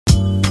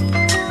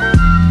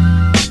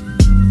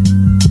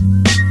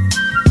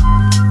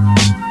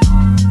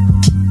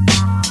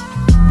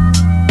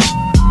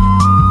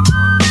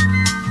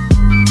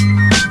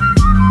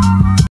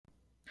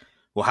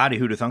Howdy,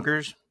 Hoota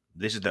Thunkers.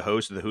 This is the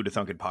host of the Hoota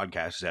Thunkin'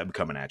 podcast, Zeb,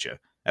 coming at you.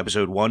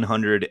 Episode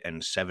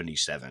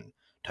 177,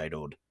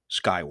 titled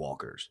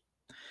SkyWalkers.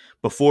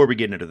 Before we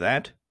get into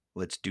that,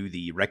 let's do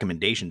the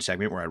recommendation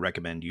segment where I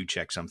recommend you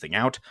check something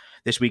out.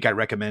 This week, I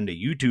recommend a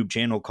YouTube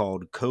channel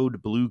called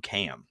Code Blue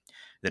Cam.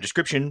 The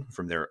description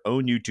from their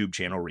own YouTube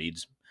channel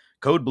reads,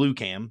 Code Blue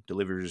Cam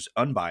delivers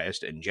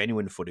unbiased and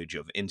genuine footage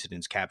of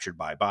incidents captured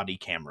by body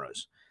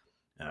cameras.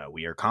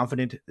 We are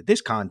confident that this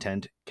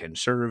content can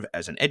serve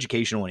as an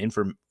educational and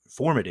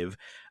informative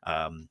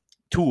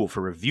tool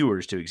for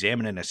reviewers to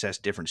examine and assess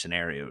different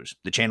scenarios.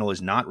 The channel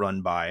is not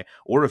run by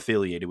or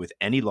affiliated with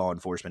any law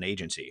enforcement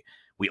agency.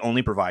 We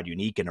only provide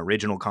unique and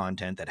original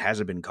content that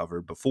hasn't been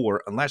covered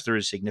before unless there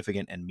is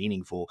significant and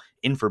meaningful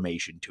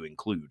information to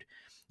include.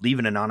 Leave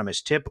an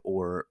anonymous tip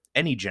or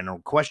any general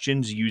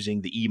questions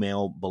using the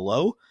email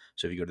below.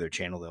 So if you go to their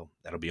channel,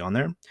 that'll be on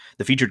there.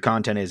 The featured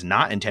content is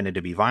not intended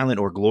to be violent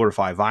or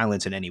glorify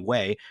violence in any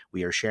way.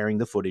 We are sharing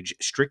the footage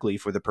strictly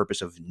for the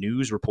purpose of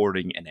news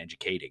reporting and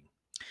educating.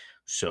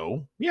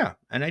 So, yeah,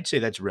 and I'd say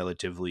that's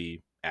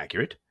relatively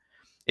accurate.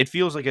 It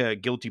feels like a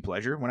guilty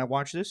pleasure when I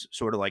watch this,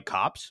 sort of like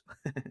Cops,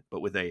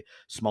 but with a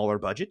smaller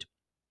budget.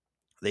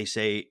 They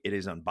say it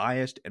is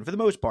unbiased, and for the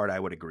most part, I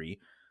would agree.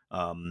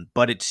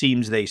 But it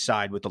seems they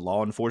side with the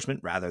law enforcement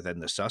rather than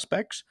the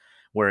suspects,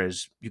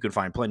 whereas you can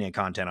find plenty of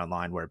content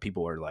online where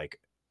people are like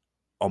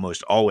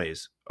almost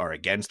always are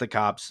against the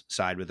cops,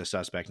 side with the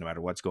suspect no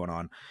matter what's going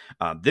on.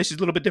 This is a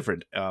little bit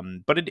different,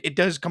 but it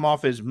does come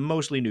off as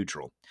mostly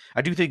neutral.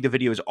 I do think the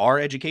videos are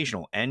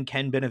educational and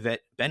can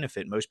benefit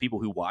most people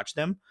who watch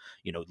them,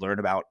 learn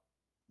about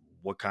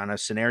what kind of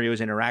scenarios,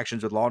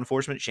 interactions with law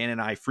enforcement. Shannon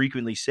and I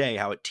frequently say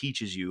how it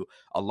teaches you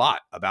a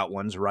lot about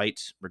one's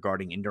rights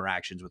regarding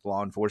interactions with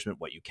law enforcement,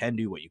 what you can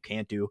do, what you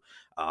can't do,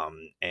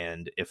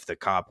 and if the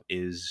cop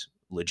is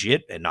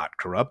legit and not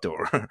corrupt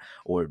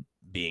or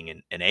being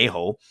an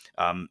a-hole,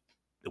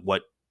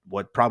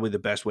 what probably the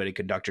best way to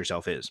conduct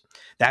yourself is.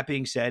 That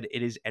being said,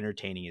 it is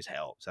entertaining as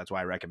hell. So that's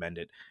why I recommend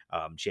it.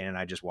 Shannon and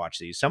I just watch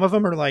these. Some of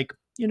them are like,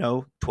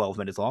 12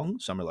 minutes long.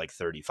 Some are like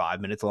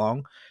 35 minutes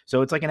long.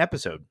 So it's like an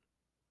episode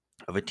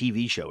of a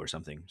TV show or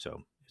something.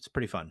 So it's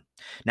pretty fun.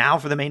 Now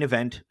for the main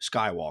event,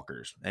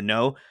 SkyWalkers. And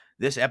no,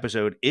 this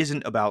episode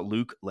isn't about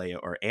Luke, Leia,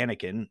 or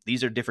Anakin.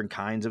 These are different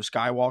kinds of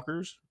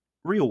SkyWalkers,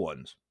 real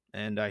ones.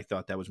 And I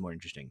thought that was more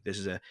interesting. This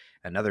is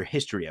another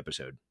history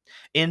episode.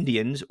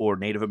 Indians, or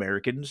Native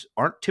Americans,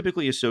 aren't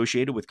typically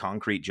associated with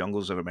concrete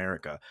jungles of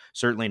America,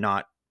 certainly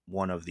not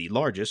one of the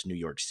largest, New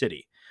York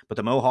City. But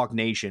the Mohawk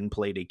Nation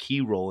played a key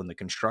role in the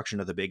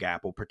construction of the Big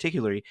Apple,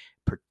 particularly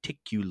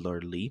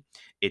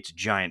its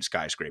giant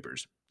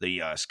skyscrapers. The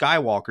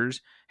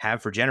Skywalkers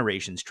have for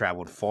generations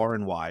traveled far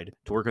and wide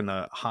to work on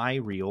the high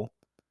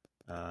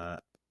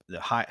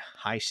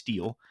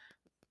steel.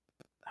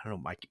 I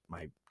don't know,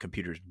 my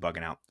computer's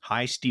bugging out.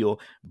 High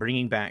steel,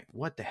 bringing back,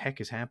 what the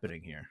heck is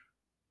happening here?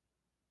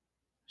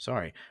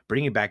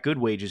 Bringing back good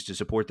wages to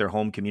support their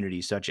home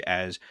communities, such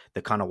as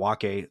the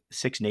Kanawake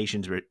Six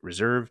Nations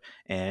Reserve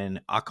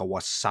and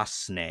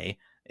Akawasasne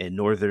in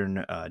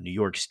northern New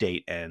York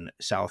State and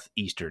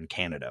southeastern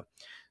Canada.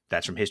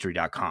 That's from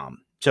history.com.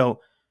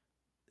 So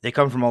they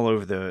came from all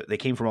over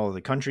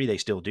the country. They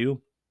still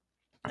do.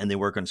 And they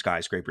work on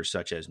skyscrapers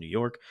such as New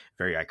York,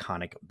 very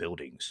iconic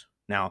buildings.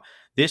 Now,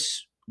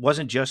 this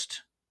wasn't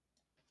just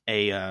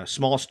a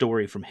small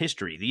story from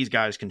history. These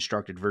guys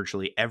constructed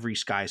virtually every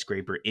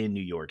skyscraper in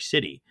New York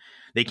City.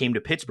 They came to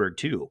Pittsburgh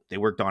too. They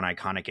worked on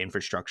iconic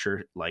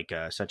infrastructure like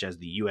such as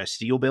the U.S.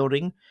 Steel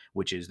Building,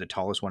 which is the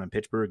tallest one in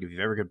Pittsburgh. If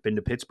you've ever been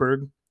to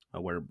Pittsburgh,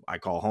 where I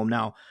call home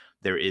now,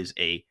 there is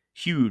a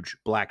huge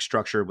black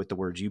structure with the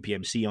words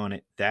UPMC on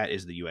it. That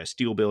is the U.S.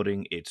 Steel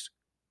Building.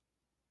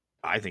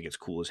 I think it's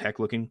cool as heck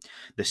looking.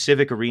 The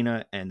Civic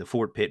Arena and the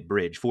Fort Pitt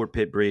Bridge. Fort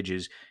Pitt Bridge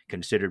is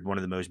considered one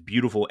of the most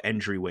beautiful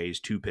entryways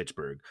to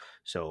Pittsburgh.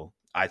 So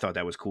I thought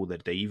that was cool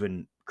that they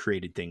even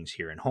created things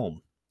here in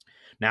home.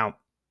 Now,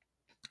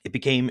 it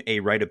became a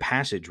rite of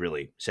passage,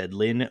 really, said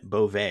Lynn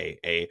Beauvais,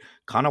 a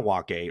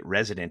Kanawake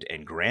resident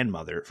and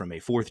grandmother from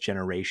a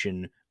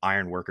fourth-generation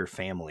ironworker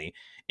family,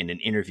 in an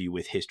interview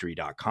with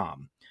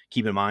History.com.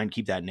 Keep in mind,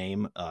 keep that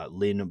name,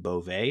 Lynn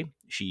Beauvais.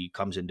 She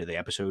comes into the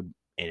episode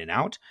in and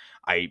out.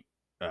 I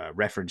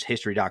reference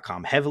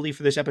History.com heavily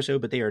for this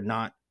episode, but they are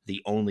not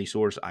the only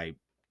source. I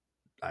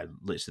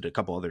listed a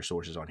couple other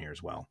sources on here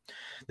as well.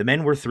 The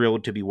men were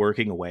thrilled to be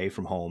working away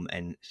from home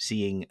and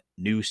seeing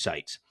new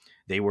sights.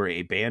 They were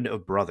a band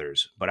of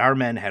brothers, but our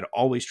men had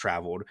always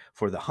traveled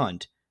for the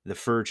hunt, the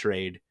fur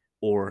trade,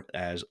 or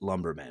as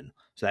lumbermen.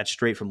 So that's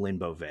straight from Lynn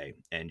Beauvais.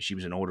 And she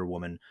was an older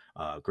woman,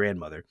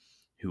 grandmother,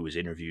 who was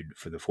interviewed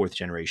for the fourth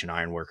generation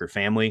ironworker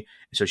family.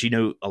 So she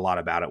knew a lot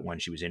about it when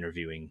she was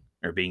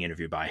being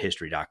interviewed by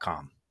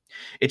History.com.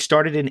 It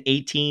started in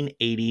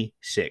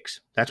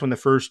 1886. That's when the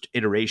first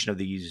iteration of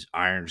these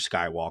Iron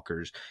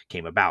Skywalkers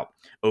came about.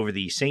 Over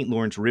the St.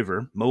 Lawrence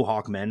River,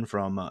 Mohawk men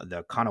from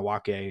the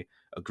Kanawake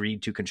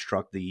agreed to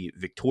construct the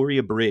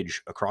Victoria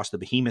Bridge across the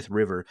Behemoth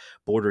River,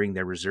 bordering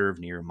their reserve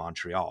near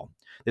Montreal.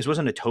 This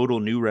wasn't a total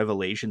new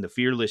revelation.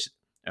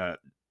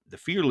 The the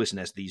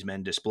fearlessness these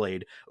men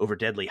displayed over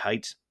deadly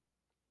heights.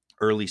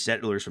 Early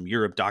settlers from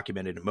Europe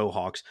documented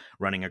Mohawks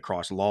running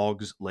across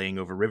logs, laying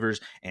over rivers,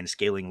 and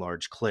scaling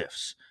large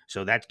cliffs.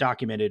 So that's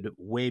documented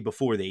way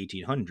before the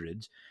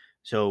 1800s.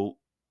 So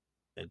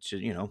it's,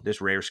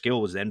 this rare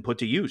skill was then put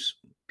to use.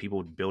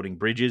 People building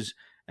bridges,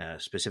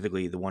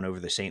 specifically the one over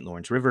the St.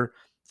 Lawrence River,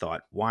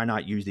 thought, why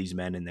not use these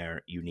men in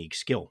their unique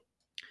skill?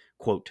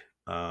 Quote,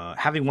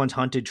 having once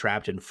hunted,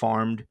 trapped, and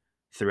farmed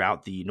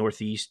throughout the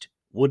Northeast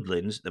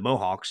woodlands, the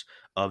Mohawks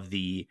of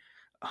here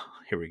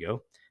we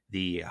go,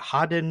 the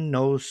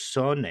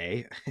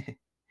Haudenosaunee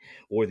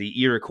or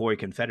the Iroquois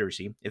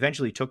Confederacy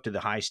eventually took to the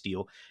high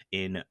steel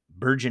in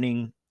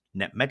burgeoning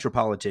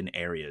metropolitan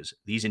areas.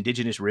 These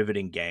indigenous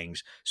riveting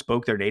gangs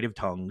spoke their native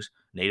tongues,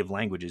 native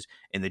languages,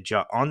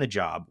 on the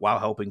job while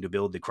helping to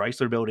build the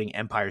Chrysler Building,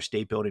 Empire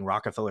State Building,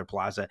 Rockefeller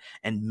Plaza,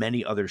 and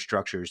many other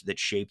structures that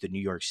shaped the New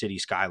York City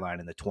skyline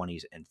in the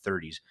 20s and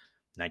 30s,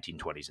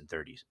 1920s and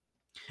 30s.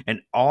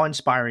 And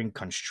awe-inspiring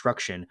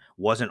construction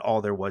wasn't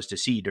all there was to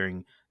see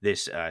during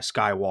this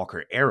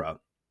SkyWalker era.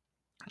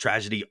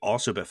 Tragedy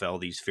also befell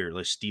these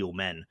fearless steel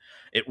men.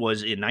 It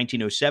was in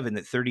 1907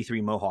 that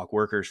 33 Mohawk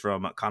workers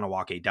from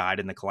Kanawake died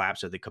in the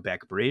collapse of the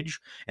Quebec Bridge.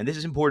 And this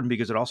is important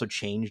because it also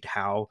changed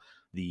how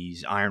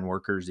these iron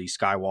workers, these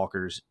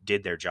skywalkers,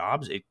 did their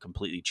jobs. It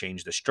completely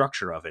changed the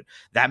structure of it.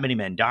 That many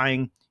men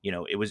dying,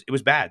 it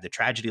was bad. The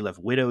tragedy left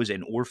widows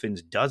and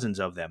orphans, dozens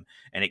of them,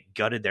 and it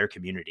gutted their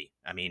community.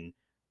 I mean,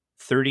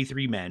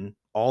 33 men,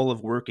 all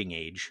of working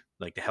age,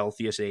 like the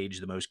healthiest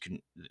age, the most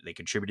they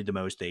contributed the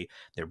most.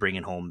 They're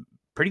bringing home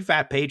pretty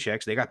fat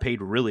paychecks. They got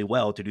paid really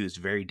well to do this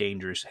very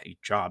dangerous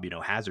job,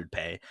 hazard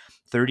pay.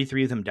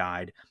 33 of them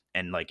died,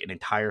 and like an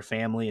entire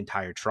family,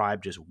 entire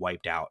tribe just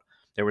wiped out.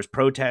 There was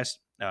protest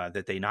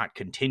that they not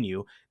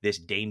continue this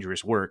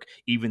dangerous work.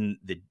 Even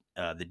the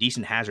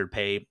decent hazard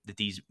pay that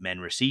these men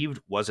received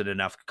wasn't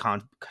enough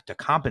to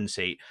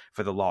compensate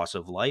for the loss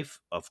of life,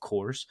 of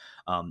course.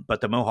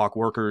 But the Mohawk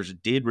workers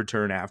did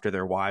return after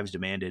their wives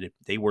demanded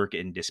they work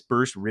in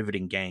dispersed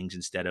riveting gangs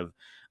instead of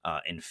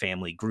in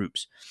family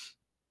groups.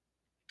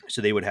 So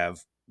they would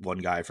have one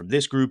guy from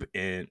this group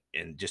and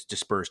just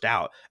dispersed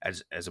out,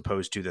 as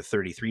opposed to the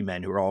 33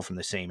 men who are all from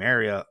the same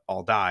area,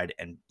 all died.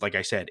 And like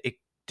I said, it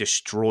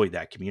destroyed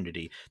that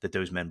community that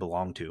those men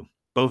belonged to.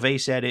 Beauvais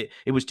said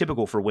it was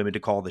typical for women to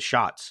call the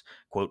shots.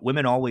 Quote,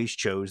 women always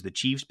chose the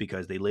chiefs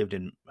because they lived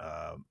in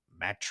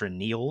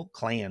matrilineal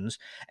clans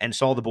and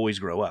saw the boys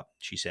grow up,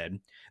 she said.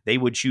 They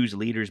would choose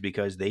leaders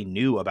because they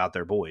knew about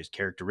their boys,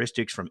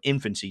 characteristics from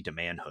infancy to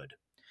manhood.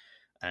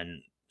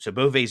 And so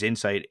Beauvais'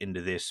 insight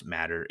into this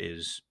matter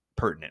is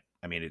pertinent.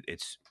 I mean,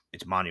 it's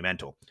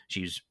monumental.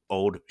 She's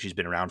old. She's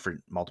been around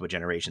for multiple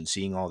generations,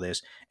 seeing all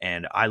this.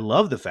 And I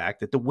love the fact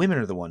that the women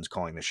are the ones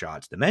calling the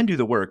shots. The men do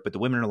the work, but the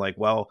women are like,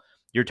 well,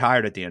 you're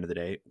tired at the end of the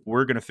day.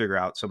 We're going to figure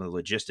out some of the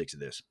logistics of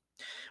this.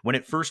 When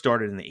it first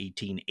started in the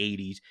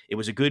 1880s, it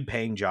was a good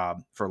paying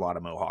job for a lot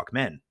of Mohawk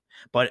men.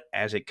 But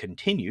as it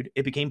continued,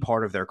 it became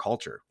part of their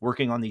culture.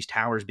 Working on these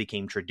towers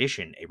became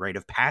tradition, a rite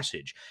of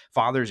passage.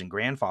 Fathers and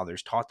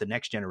grandfathers taught the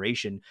next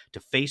generation to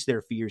face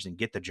their fears and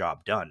get the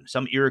job done.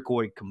 Some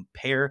Iroquois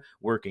compare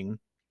working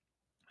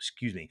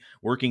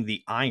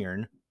the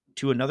iron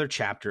to another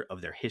chapter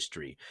of their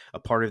history, a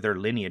part of their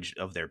lineage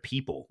of their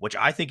people, which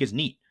I think is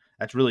neat.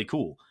 That's really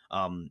cool.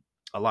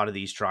 A lot of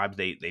these tribes,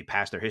 they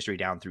pass their history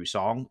down through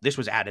song. This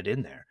was added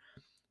in there.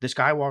 The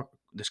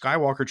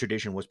Skywalker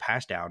tradition was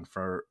passed down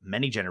for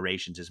many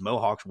generations as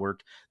Mohawks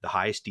worked the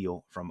high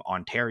steel from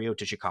Ontario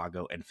to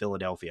Chicago and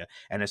Philadelphia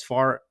and as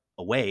far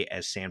away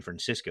as San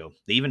Francisco.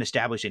 They even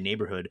established a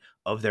neighborhood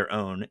of their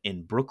own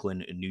in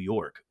Brooklyn, New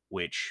York,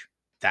 which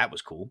that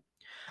was cool.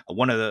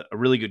 A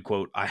really good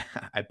quote.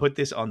 I put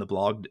this on the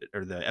blog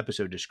or the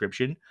episode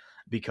description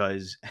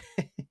because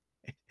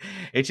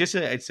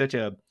it's such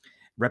a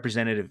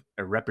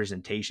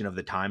representation of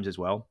the times as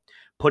well.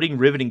 Putting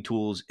riveting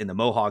tools in the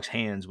Mohawks'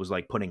 hands was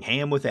like putting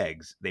ham with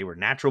eggs. They were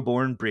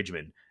natural-born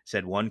bridgemen,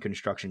 said one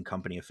construction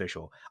company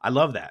official. I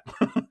love that.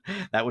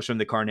 That was from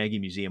the Carnegie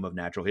Museum of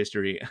Natural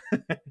History,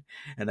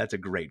 and that's a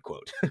great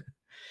quote.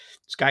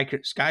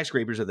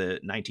 Skyscrapers of the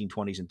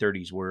 1920s and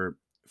 30s were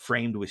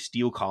framed with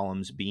steel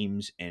columns,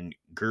 beams, and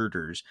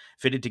girders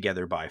fitted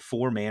together by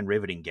four-man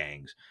riveting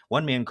gangs.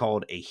 One man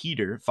called a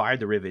heater fired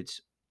the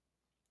rivets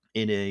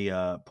in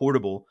a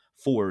portable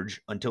forge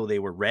until they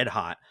were red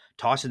hot,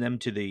 tossing them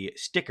to the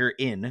sticker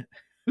in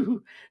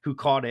who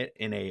caught it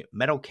in a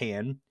metal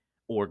can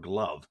or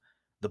glove.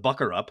 The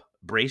bucker up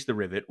braced the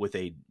rivet with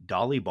a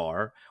dolly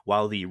bar,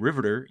 while the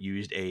riveter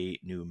used a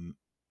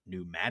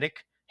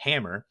pneumatic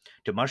hammer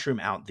to mushroom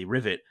out the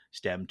rivet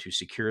stem to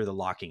secure the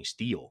locking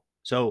steel.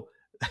 So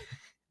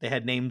they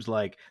had names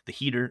like the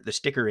heater, the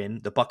sticker in,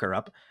 the bucker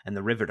up, and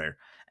the riveter.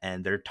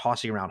 and they're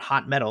tossing around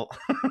hot metal.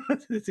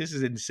 This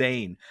is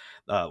insane.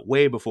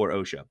 Way before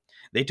OSHA.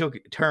 They took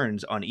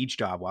turns on each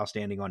job while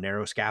standing on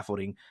narrow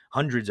scaffolding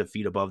hundreds of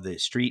feet above the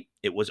street.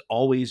 It was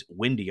always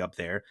windy up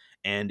there,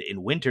 and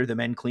in winter, the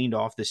men cleaned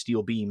off the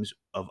steel beams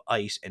of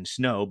ice and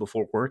snow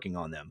before working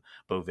on them,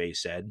 Beauvais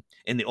said.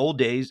 In the old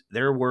days,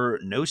 there were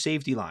no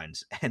safety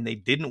lines, and they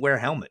didn't wear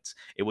helmets.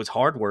 It was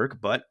hard work,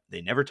 but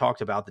they never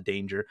talked about the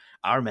danger.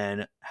 Our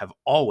men have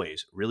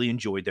always really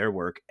enjoyed their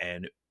work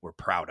and were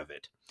proud of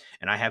it.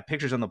 And I have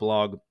pictures on the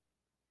blog,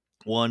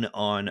 one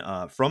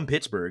on from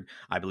Pittsburgh.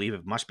 I believe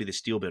it must be the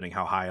steel building,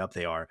 how high up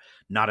they are.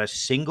 Not a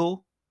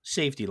single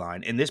safety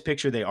line. In this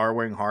picture, they are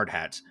wearing hard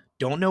hats.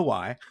 Don't know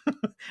why.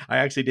 I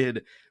actually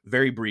did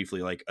very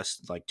briefly, like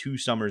 2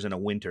 summers and a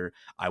winter.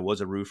 I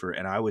was a roofer,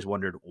 and I always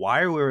wondered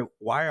why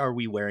are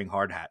we wearing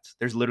hard hats?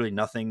 There's literally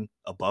nothing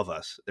above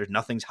us. There's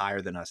nothing's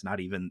higher than us, not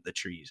even the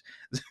trees.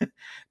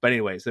 But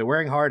anyways, they're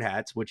wearing hard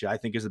hats, which I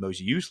think is the most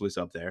useless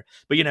up there.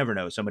 But you never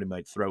know. Somebody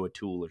might throw a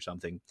tool or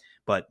something.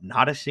 But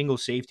not a single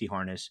safety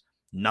harness.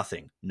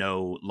 Nothing.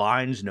 No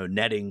lines, no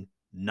netting,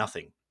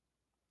 nothing.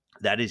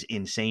 That is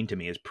insane to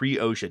me. It's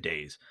pre-OSHA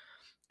days,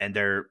 and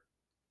they're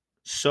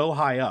so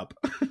high up.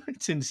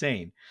 It's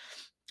insane.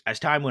 As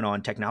time went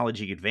on,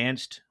 technology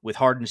advanced. With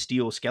hardened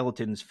steel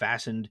skeletons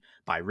fastened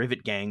by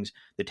rivet gangs,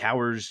 the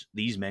towers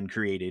these men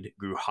created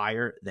grew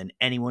higher than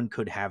anyone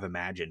could have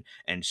imagined,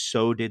 and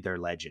so did their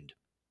legend.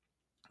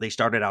 They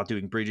started out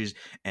doing bridges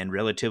and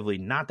relatively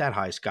not that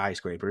high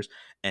skyscrapers,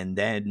 and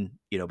then,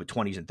 but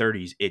 20s and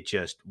 30s, it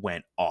just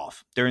went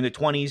off. During the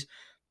 20s,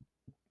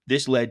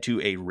 this led to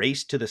a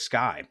race to the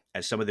sky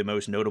as some of the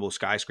most notable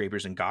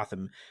skyscrapers in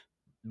Gotham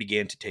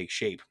began to take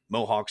shape.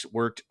 Mohawks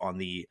worked on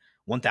the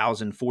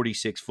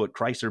 1,046-foot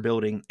Chrysler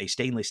Building, a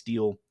stainless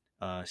steel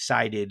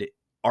sided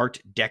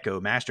Art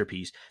Deco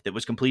masterpiece that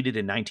was completed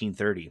in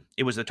 1930.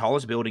 It was the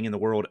tallest building in the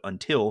world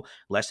until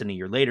less than a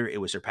year later,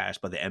 it was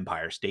surpassed by the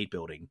Empire State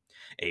Building,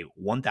 a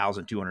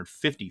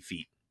 1,250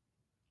 feet.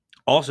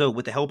 Also,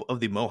 with the help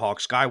of the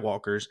Mohawk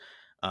SkyWalkers,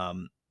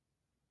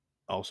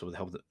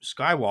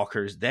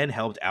 then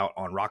helped out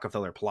on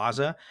Rockefeller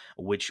Plaza,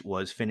 which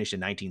was finished in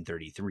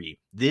 1933.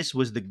 This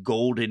was the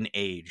golden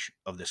age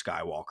of the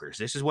Skywalkers.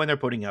 This is when they're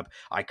putting up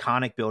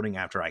iconic building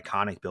after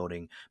iconic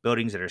building,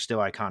 buildings that are still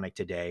iconic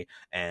today.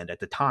 And at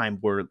the time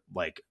were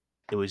like,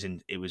 it was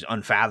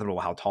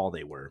unfathomable how tall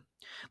they were.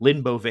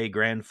 Lynn Beauvais'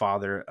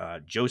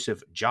 grandfather,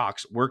 Joseph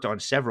Jocks, worked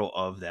on several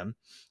of them.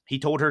 He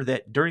told her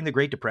that during the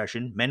Great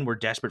Depression, men were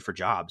desperate for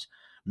jobs.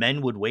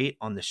 Men would wait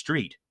on the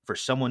street for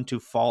someone to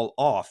fall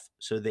off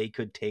so they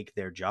could take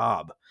their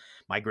job.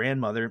 My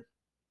grandmother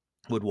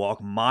would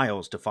walk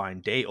miles to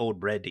find day-old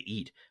bread to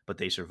eat, but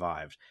they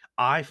survived.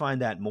 I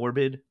find that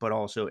morbid, but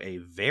also a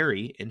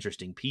very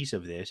interesting piece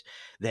of this,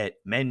 that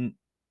men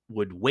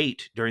would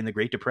wait during the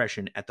Great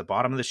Depression at the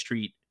bottom of the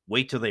street,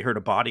 wait till they heard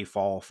a body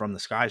fall from the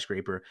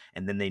skyscraper,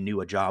 and then they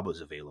knew a job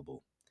was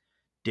available.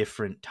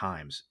 Different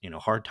times.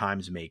 Hard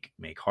times make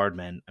hard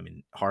men.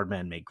 Hard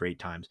men make great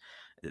times.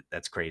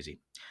 That's crazy.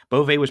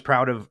 Beauvais was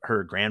proud of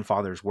her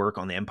grandfather's work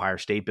on the Empire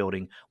State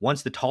Building,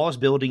 once the tallest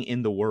building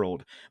in the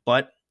world.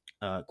 But,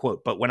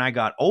 quote, but when I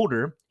got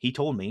older, he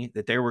told me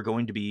that there were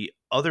going to be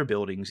other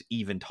buildings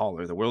even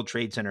taller, the World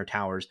Trade Center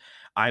towers.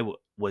 I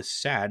was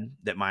sad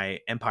that my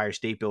Empire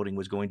State Building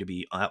was going to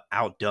be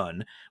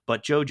outdone,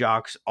 but Joe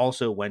Jocks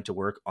also went to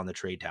work on the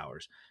trade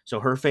towers. So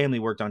her family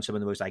worked on some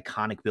of the most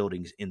iconic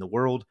buildings in the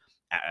world,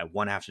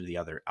 one after the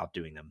other,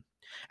 outdoing them.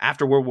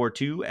 After World War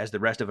II, as the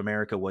rest of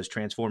America was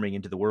transforming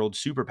into the world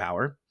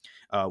superpower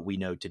we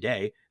know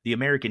today, the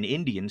American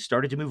Indians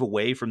started to move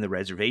away from the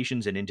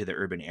reservations and into the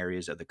urban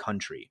areas of the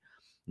country.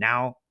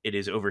 Now, it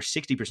is over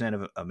 60%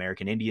 of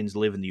American Indians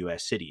live in the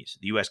U.S. cities.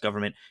 The U.S.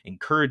 government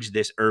encouraged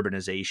this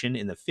urbanization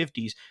in the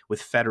 50s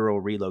with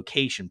federal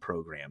relocation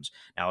programs.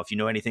 Now, if you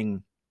know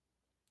anything,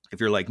 if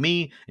you're like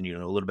me and you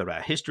know a little bit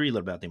about history, a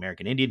little bit about the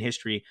American Indian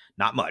history,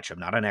 not much, I'm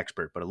not an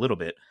expert, but a little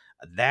bit,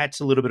 that's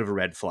a little bit of a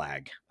red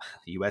flag.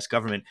 The U.S.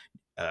 government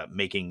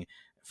making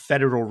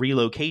federal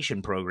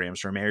relocation programs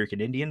for American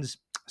Indians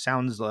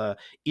sounds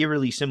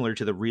eerily similar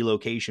to the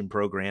relocation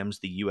programs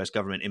the U.S.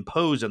 government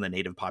imposed on the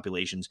native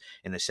populations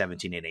in the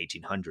 17 and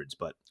 1800s,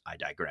 but I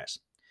digress.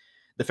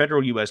 The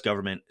federal U.S.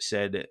 government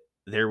said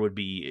there would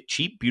be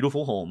cheap,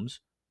 beautiful homes,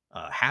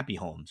 happy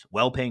homes,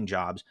 well-paying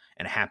jobs,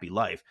 and a happy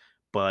life.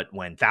 But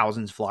when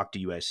thousands flocked to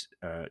U.S.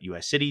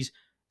 Cities,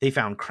 they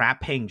found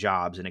crap-paying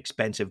jobs and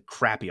expensive,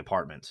 crappy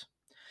apartments.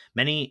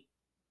 Many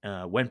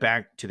went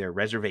back to their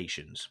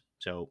reservations.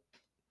 So,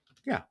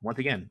 yeah, once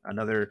again,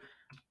 another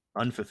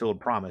unfulfilled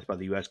promise by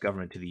the U.S.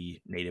 government to the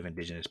native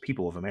indigenous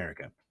people of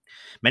America.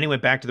 Many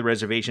went back to the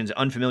reservations.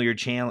 Unfamiliar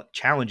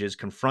challenges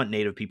confront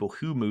Native people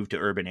who move to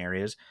urban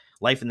areas.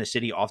 Life in the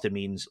city often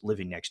means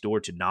living next door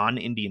to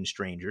non-Indian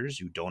strangers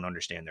who don't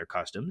understand their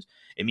customs.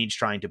 It means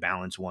trying to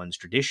balance one's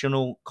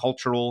traditional,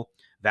 cultural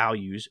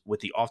values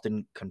with the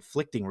often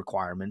conflicting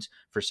requirements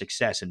for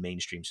success in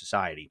mainstream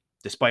society.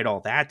 Despite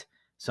all that,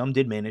 some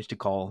did manage to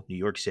call New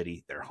York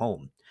City their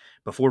home.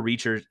 Before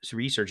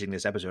researching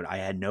this episode, I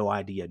had no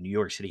idea New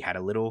York City had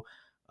a little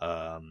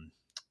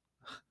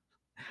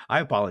I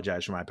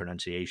apologize for my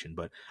pronunciation,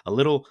 but a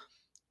little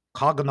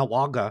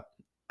Cognawaga.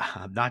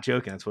 I'm not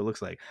joking. That's what it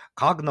looks like.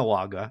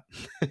 Cognawaga,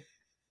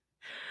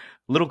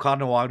 little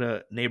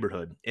Cognawaga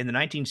neighborhood. In the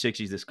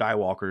 1960s, the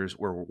Skywalkers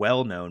were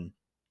well known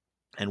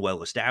and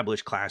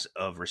well-established class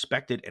of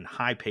respected and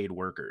high-paid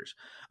workers.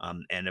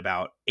 And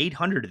about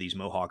 800 of these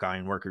Mohawk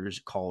iron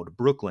workers called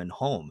Brooklyn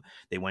home.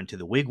 They went to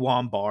the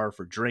Wigwam Bar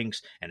for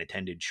drinks and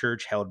attended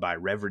church held by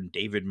Reverend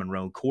David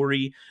Monroe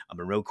Corey.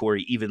 Monroe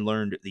Corey even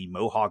learned the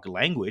Mohawk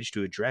language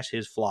to address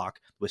his flock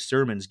with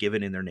sermons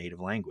given in their native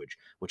language,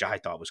 which I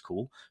thought was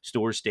cool.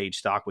 Stores stayed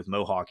stocked with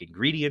Mohawk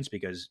ingredients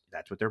because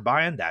that's what they're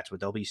buying, that's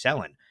what they'll be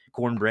selling.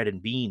 Cornbread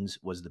and beans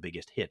was the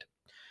biggest hit.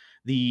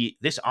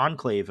 This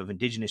enclave of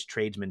indigenous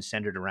tradesmen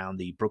centered around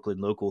the Brooklyn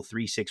Local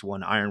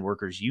 361 Iron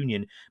Workers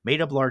Union,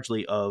 made up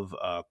largely of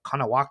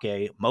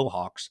Kanawake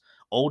Mohawks,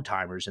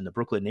 old-timers in the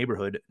Brooklyn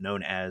neighborhood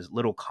known as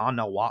Little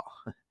Cognawaga,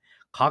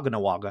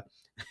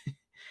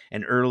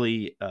 an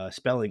early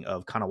spelling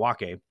of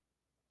Kanawake,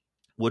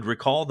 would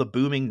recall the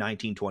booming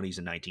 1920s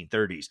and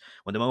 1930s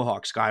when the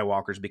Mohawk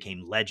Skywalkers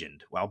became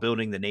legend while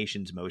building the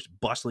nation's most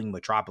bustling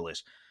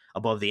metropolis.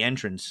 Above the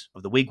entrance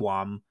of the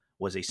wigwam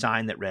was a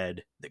sign that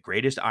read, "The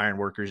greatest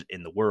ironworkers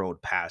in the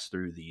world pass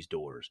through these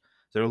doors."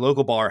 So their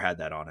local bar had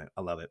that on it.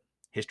 I love it.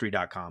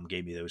 History.com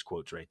gave me those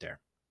quotes right there.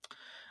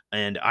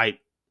 And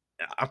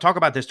I'll talk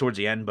about this towards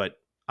the end,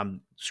 but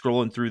I'm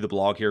scrolling through the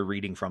blog here,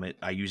 reading from it.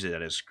 I use it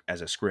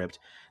as a script.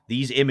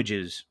 These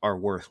images are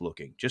worth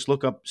looking. Just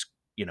look up,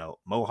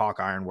 Mohawk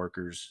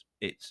ironworkers.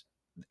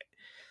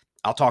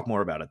 I'll talk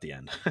more about it at the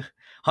end.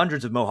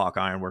 Hundreds of Mohawk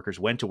ironworkers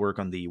went to work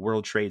on the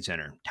World Trade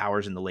Center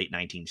towers in the late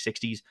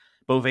 1960s.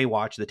 Beauvais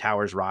watched the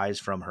towers rise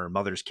from her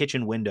mother's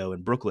kitchen window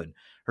in Brooklyn.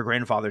 Her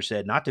grandfather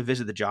said not to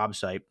visit the job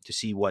site to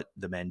see what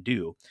the men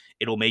do.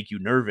 "It'll make you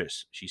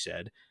nervous," she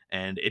said,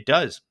 and it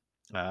does.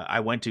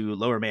 I went to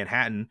Lower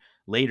Manhattan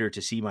later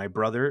to see my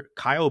brother,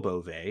 Kyle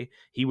Beauvais.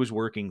 He was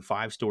working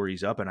 5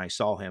 stories up, and I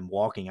saw him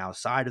walking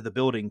outside of the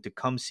building to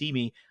come see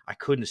me. I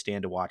couldn't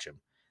stand to watch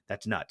him.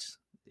 That's nuts.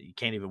 You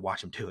can't even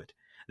watch him do it.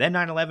 Then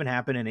 9/11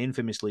 happened and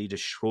infamously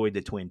destroyed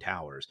the Twin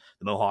Towers.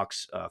 The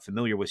Mohawks,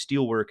 familiar with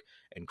steelwork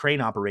and crane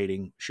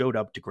operating, showed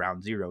up to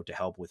Ground Zero to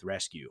help with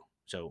rescue.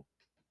 So,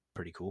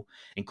 pretty cool.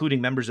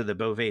 Including members of the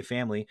Beauvais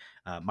family.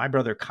 My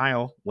brother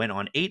Kyle went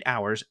on 8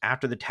 hours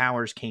after the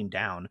towers came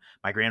down.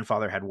 My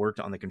grandfather had worked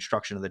on the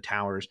construction of the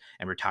towers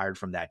and retired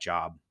from that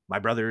job. My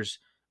brothers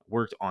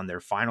worked on their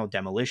final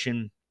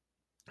demolition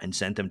and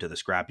sent them to the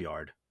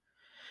scrapyard.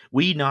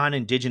 We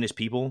non-Indigenous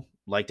people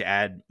like to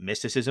add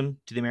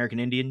mysticism to the American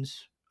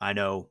Indians. I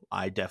know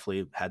I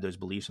definitely had those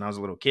beliefs when I was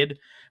a little kid,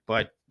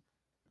 but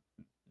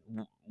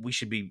we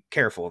should be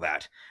careful of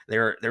that.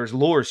 There's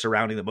lore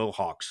surrounding the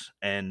Mohawks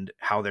and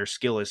how their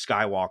skill as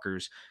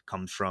Skywalkers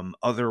comes from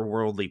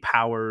otherworldly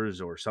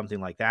powers or something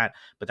like that.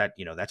 But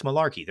that's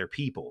malarkey. They're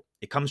people.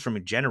 It comes from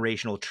a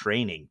generational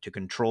training to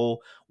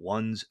control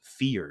one's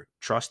fear,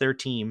 trust their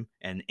team,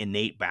 and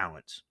innate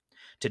balance.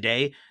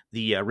 Today,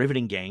 the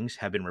riveting gangs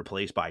have been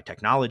replaced by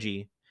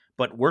technology,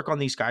 but work on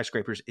these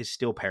skyscrapers is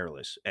still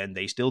perilous, and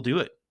they still do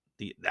it.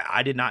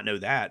 I did not know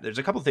that. There's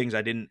a couple things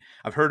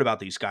I've heard about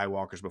these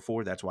Skywalkers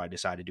before. That's why I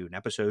decided to do an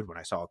episode when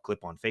I saw a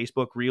clip on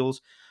Facebook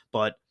Reels.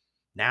 But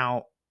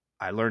now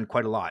I learned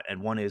quite a lot.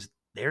 And one is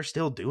they're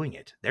still doing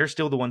it. They're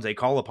still the ones they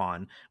call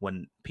upon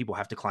when people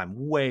have to climb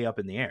way up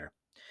in the air.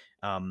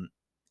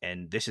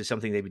 And this is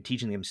something they've been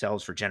teaching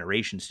themselves for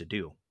generations to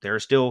do. There are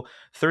still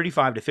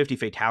 35 to 50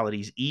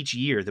 fatalities each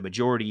year, the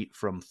majority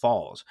from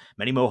falls.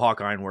 Many Mohawk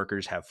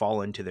ironworkers have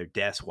fallen to their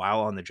deaths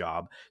while on the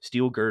job.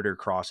 Steel girder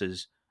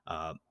crosses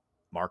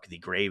mark the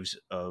graves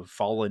of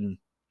fallen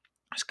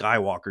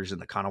Skywalkers in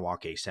the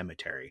Kanawake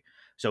Cemetery.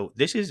 So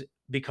this has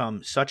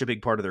become such a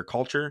big part of their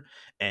culture.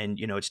 And,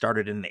 it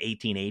started in the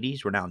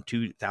 1880s. We're now in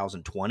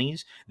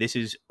 2020s. This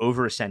is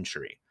over a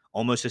century,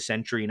 almost a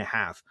century and a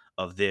half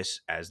of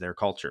this as their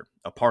culture,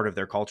 a part of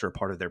their culture, a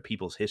part of their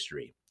people's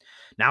history.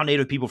 Now,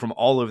 Native people from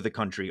all over the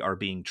country are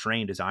being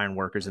trained as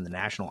ironworkers in the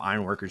National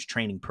Ironworkers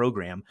Training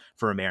Program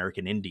for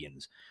American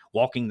Indians.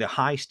 Walking the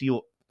high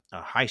steel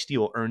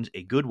earns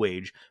a good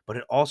wage, but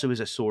it also is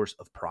a source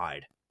of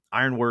pride.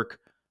 Ironwork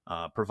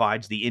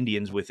provides the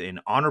Indians with an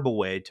honorable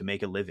way to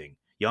make a living.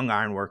 Young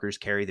ironworkers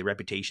carry the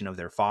reputation of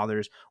their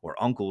fathers or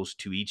uncles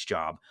to each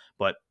job,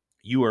 but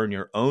you earn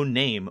your own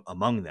name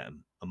among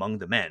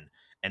the men,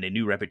 and a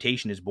new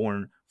reputation is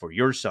born for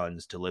your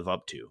sons to live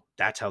up to.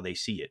 That's how they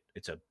see it.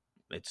 It's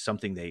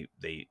something they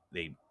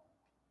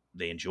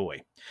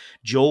enjoy.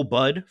 Joel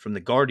Budd from The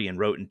Guardian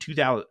wrote in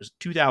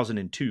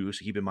 2002,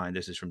 so keep in mind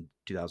this is from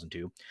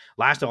 2002,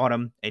 last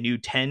autumn, a new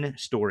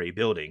 10-story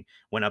building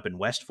went up in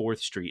West 4th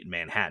Street in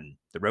Manhattan.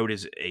 The road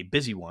is a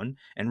busy one,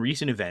 and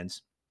recent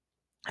events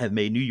have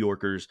made New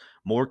Yorkers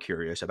more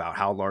curious about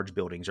how large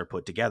buildings are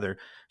put together,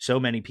 so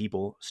many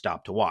people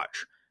stop to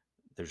watch.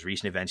 There's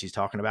recent events he's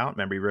talking about.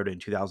 Remember, he wrote it in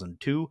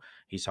 2002.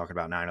 He's talking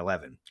about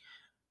 9/11.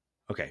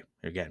 Okay,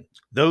 again,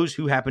 those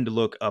who happened to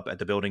look up at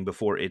the building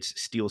before its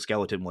steel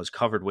skeleton was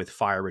covered with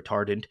fire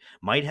retardant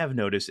might have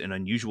noticed an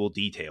unusual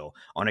detail.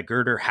 On a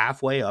girder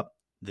halfway up,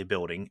 the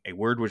building, a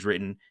word was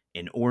written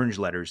in orange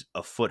letters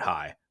a foot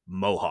high: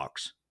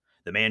 Mohawks.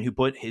 The man who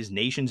put his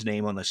nation's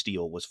name on the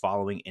steel was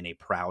following in a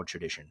proud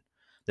tradition.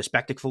 The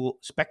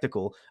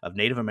spectacle of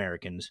Native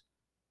Americans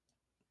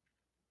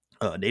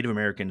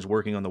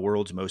working on the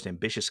world's most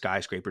ambitious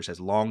skyscrapers has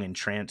long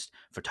entranced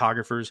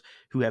photographers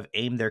who have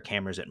aimed their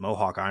cameras at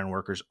Mohawk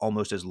ironworkers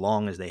almost as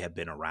long as they have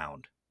been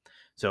around.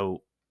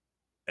 So,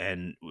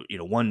 and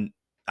one,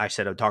 I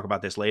said I'd talk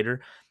about this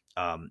later.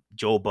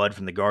 Joel Budd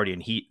from The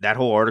Guardian, that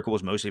whole article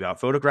was mostly about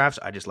photographs.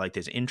 I just liked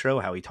his intro,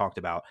 how he talked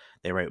about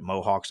they write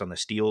Mohawks on the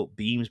steel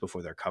beams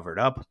before they're covered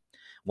up.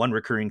 One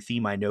recurring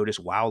theme I noticed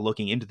while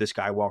looking into the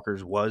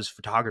Skywalkers was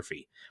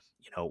photography.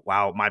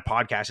 While my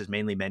podcast is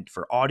mainly meant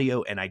for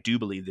audio, and I do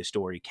believe this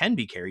story can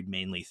be carried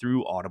mainly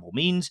through audible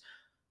means,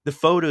 the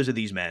photos of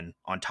these men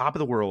on top of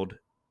the world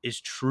is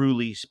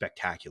truly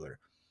spectacular.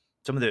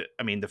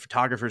 The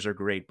photographers are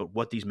great, but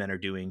what these men are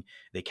doing,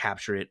 they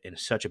capture it in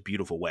such a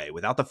beautiful way.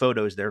 Without the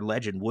photos, their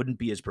legend wouldn't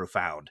be as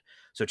profound.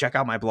 So check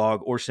out my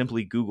blog, or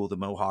simply Google the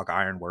Mohawk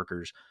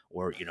Ironworkers,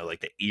 or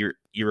like the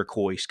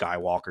Iroquois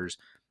Skywalkers,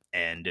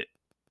 and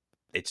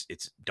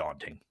it's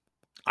daunting.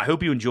 I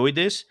hope you enjoyed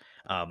this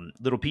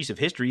little piece of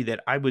history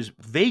that I was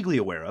vaguely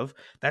aware of.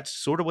 That's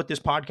sort of what this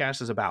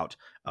podcast is about.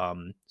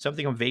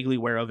 Something I'm vaguely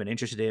aware of and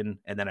interested in,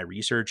 and then I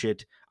research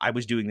it. I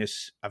was doing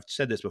this, I've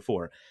said this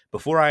before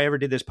I ever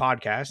did this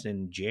podcast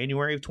in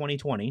January of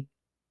 2020.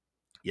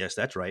 Yes,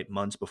 that's right.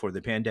 Months before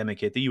the pandemic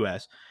hit the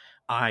US,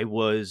 I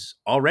was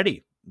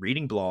already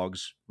reading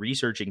blogs,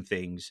 researching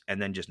things,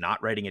 and then just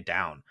not writing it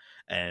down.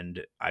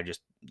 And I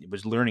just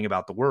was learning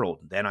about the world.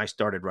 Then I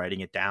started writing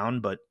it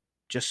down, but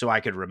just so I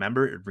could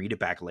remember and read it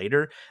back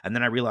later. And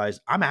then I realized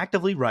I'm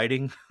actively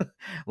writing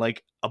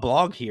like a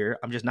blog here.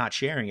 I'm just not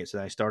sharing it.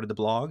 So I started the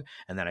blog,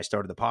 and then I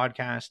started the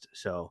podcast.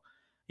 So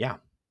yeah,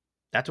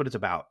 that's what it's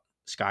about.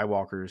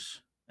 Skywalkers,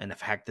 and the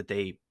fact that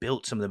they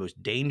built some of the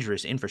most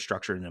dangerous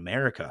infrastructure in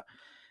America.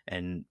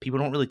 And people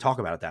don't really talk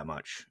about it that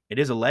much. It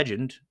is a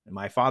legend.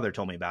 My father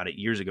told me about it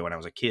years ago when I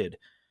was a kid,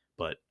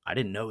 but I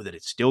didn't know that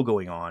it's still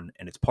going on,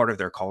 and it's part of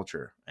their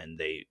culture, and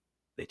they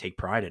take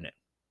pride in it.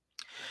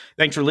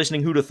 Thanks for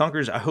listening, Who to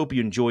Thunkers. I hope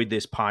you enjoyed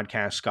this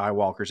podcast,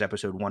 Skywalkers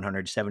episode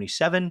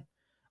 177.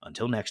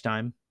 Until next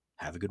time,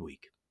 have a good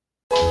week.